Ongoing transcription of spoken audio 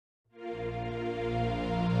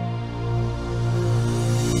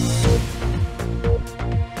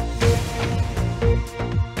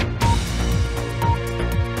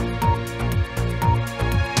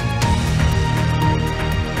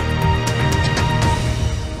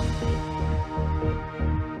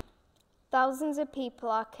Thousands of people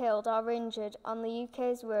are killed or injured on the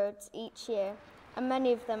UK's roads each year, and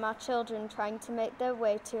many of them are children trying to make their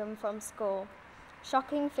way to and from school.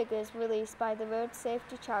 Shocking figures released by the road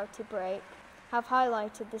safety charity Break have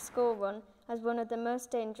highlighted the school run as one of the most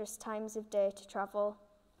dangerous times of day to travel.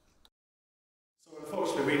 So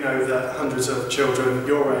unfortunately, we know that hundreds of children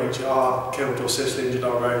your age are killed or seriously injured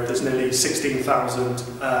on our road. There's nearly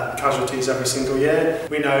 16,000 casualties every single year.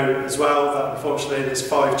 We know as well that unfortunately there's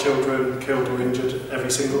 5 children killed or injured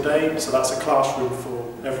every single day, so that's a classroom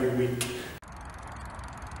for every week.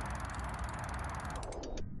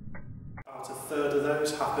 About a third of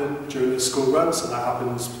those happen during the school run, so that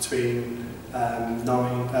happens between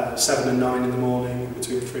 7 and 9 in the morning and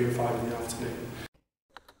between 3 and 5 in the afternoon.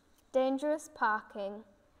 Dangerous parking,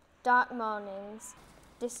 dark mornings,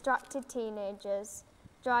 distracted teenagers,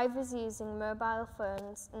 drivers using mobile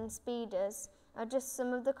phones and speeders are just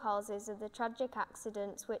some of the causes of the tragic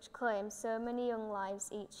accidents which claim so many young lives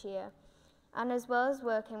each year. And as well as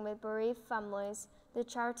working with bereaved families, the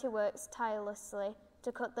charity works tirelessly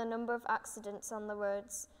to cut the number of accidents on the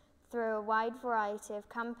roads through a wide variety of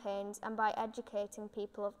campaigns and by educating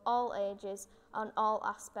people of all ages on all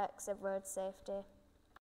aspects of road safety.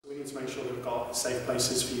 We need to make sure that we've got safe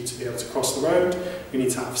places for you to be able to cross the road. We need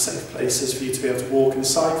to have safe places for you to be able to walk and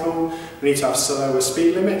cycle. We need to have slower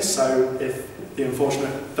speed limits, so if the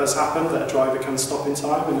unfortunate does happen, that a driver can stop in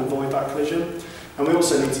time and avoid that collision. And we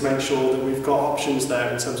also need to make sure that we've got options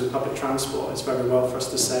there in terms of public transport. It's very well for us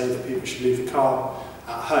to say that people should leave the car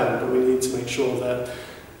at home, but we need to make sure that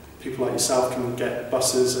people like yourself can get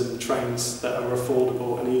buses and trains that are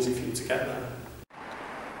affordable and easy for you to get there.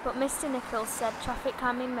 But Mr Nichols said traffic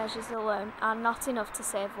calming measures alone are not enough to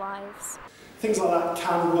save lives. Things like that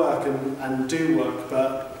can work and do work,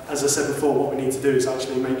 but as I said before, what we need to do is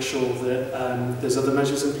actually make sure that there's other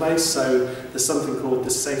measures in place. So there's something called the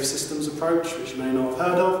safe systems approach, which you may not have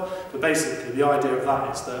heard of, but basically the idea of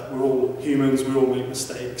that is that we're all humans, we all make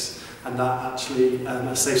mistakes, and that actually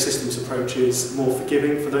a safe systems approach is more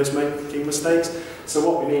forgiving for those making mistakes. So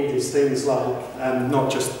what we need is things like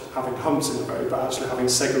not just having humps in the road, but actually having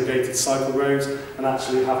segregated cycle roads and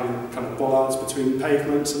actually having kind of bollards between the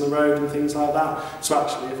pavements and the road and things like that. So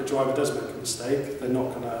actually if a driver does make a mistake, they're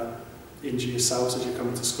not going to injure yourselves as you're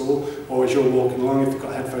coming to school, or as you're walking along, if you've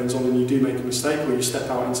got headphones on and you do make a mistake or you step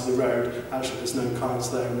out into the road, actually there's no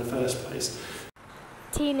cars there in the first place.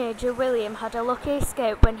 Teenager William had a lucky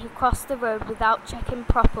escape when he crossed the road without checking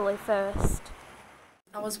properly first.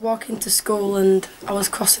 I was walking to school and I was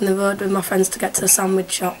crossing the road with my friends to get to the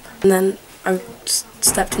sandwich shop, and then I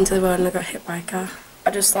stepped into the road and I got hit by a car.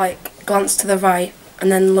 I just glanced to the right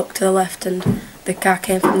and then looked to the left, and the car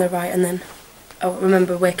came from the right, and then I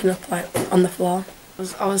remember waking up on the floor.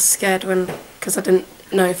 I was scared because I didn't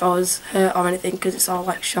know if I was hurt or anything, because it's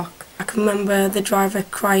all shock. I can remember the driver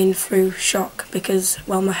crying through shock because,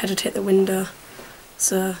 well, my head had hit the window,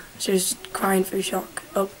 so she was crying through shock,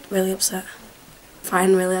 really upset.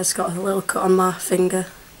 Fine, really, I just got a little cut on my finger,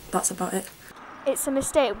 that's about it. It's a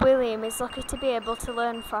mistake William is lucky to be able to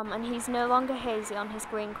learn from, and he's no longer hazy on his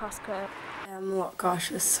green cross curve. I'm a lot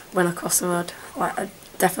cautious when I cross the road, I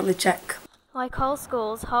definitely check. Like all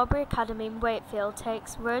schools, Horbury Academy in Wakefield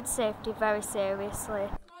takes road safety very seriously.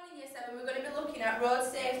 We're going to be looking at road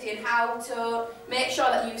safety and how to make sure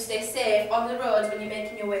that you stay safe on the roads when you're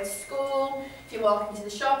making your way to school, if you're walking to the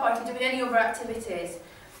shop, or if you're doing any other activities.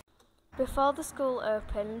 Before the school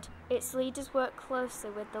opened, its leaders worked closely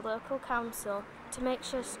with the local council to make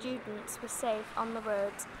sure students were safe on the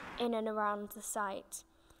roads in and around the site.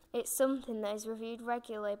 It's something that is reviewed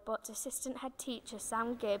regularly, but Assistant Head Teacher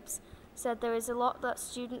Sam Gibbs said there is a lot that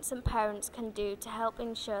students and parents can do to help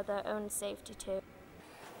ensure their own safety too.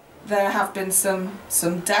 There have been some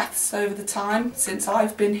deaths over the time since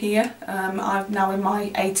I've been here. I'm now in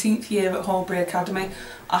my 18th year at Horbury Academy.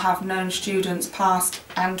 I have known students past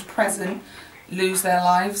and present lose their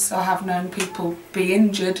lives. I have known people be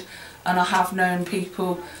injured, and I have known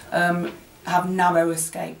people have narrow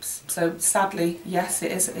escapes. So sadly, yes,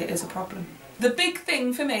 it is a problem. The big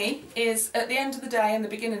thing for me is at the end of the day and the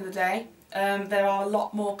beginning of the day, there are a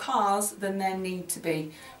lot more cars than there need to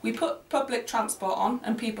be. We put public transport on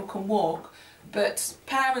and people can walk, but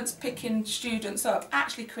parents picking students up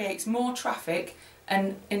actually creates more traffic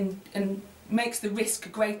and makes the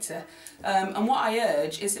risk greater. And what I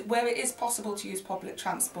urge is that where it is possible to use public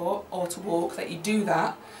transport or to walk, that you do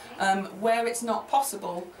that. Where it's not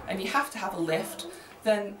possible and you have to have a lift,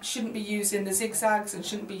 then shouldn't be using the zigzags and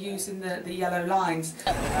shouldn't be using the yellow lines.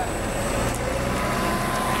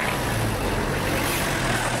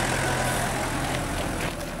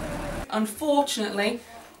 Unfortunately,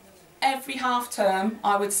 every half term,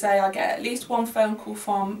 I would say I get at least one phone call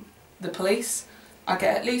from the police, I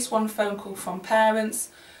get at least one phone call from parents,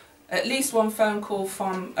 at least one phone call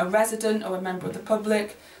from a resident or a member of the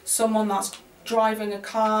public, someone that's driving a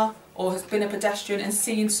car or has been a pedestrian and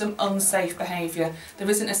seen some unsafe behaviour. There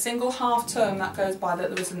isn't a single half term that goes by that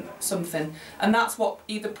there isn't something, and that's what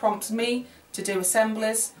either prompts me to do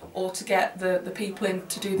assemblies or to get the people in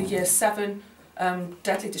to do the year 7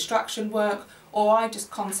 deadly distraction work, or I just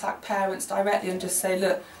contact parents directly and just say,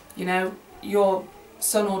 look, you know, your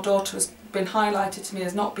son or daughter has been highlighted to me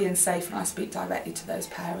as not being safe, and I speak directly to those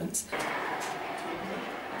parents.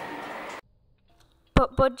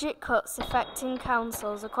 But budget cuts affecting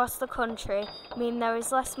councils across the country mean there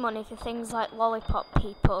is less money for things like lollipop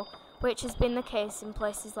people, which has been the case in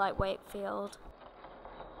places like Wakefield.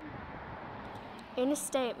 In a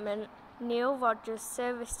statement, Neil Rogers,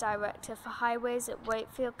 Service Director for Highways at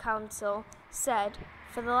Wakefield Council, said,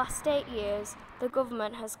 "For the last 8 years, the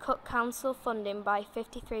government has cut council funding by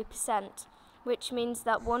 53%, which means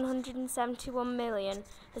that £171 million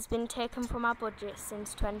has been taken from our budget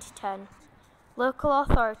since 2010. Local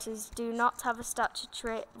authorities do not have a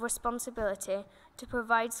statutory responsibility to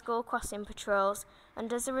provide school crossing patrols,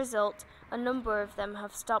 and as a result, a number of them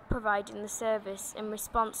have stopped providing the service in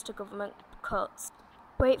response to government cuts.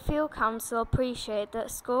 Wakefield Council appreciate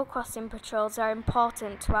that school crossing patrols are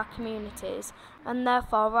important to our communities, and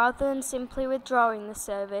therefore, rather than simply withdrawing the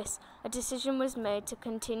service, a decision was made to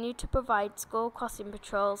continue to provide school crossing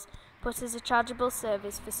patrols, but as a chargeable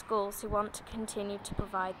service for schools who want to continue to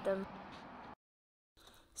provide them.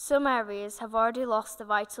 Some areas have already lost the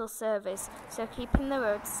vital service, so keeping the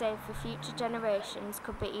roads safe for future generations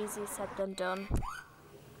could be easier said than done."